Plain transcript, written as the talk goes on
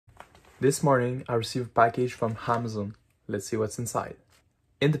This morning, I received a package from Amazon. Let's see what's inside.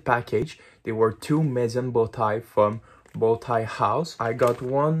 In the package, there were two medium bow tie from Bow Tie House. I got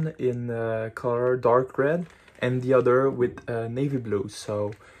one in color dark red and the other with navy blue.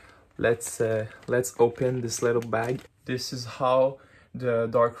 So let's open this little bag. This is how the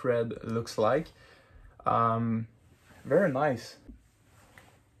dark red looks like. Very nice.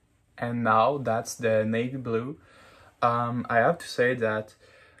 And now that's the navy blue. I have to say that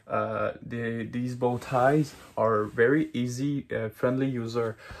these bow ties are very easy, friendly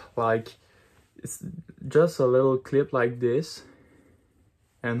user. Like, it's just a little clip like this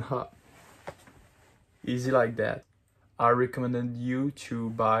and easy like that. I recommended you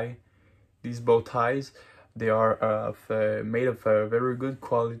to buy these bow ties. They are made of very good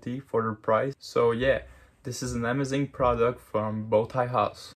quality for the price. So yeah, this is an amazing product from Bow Tie House.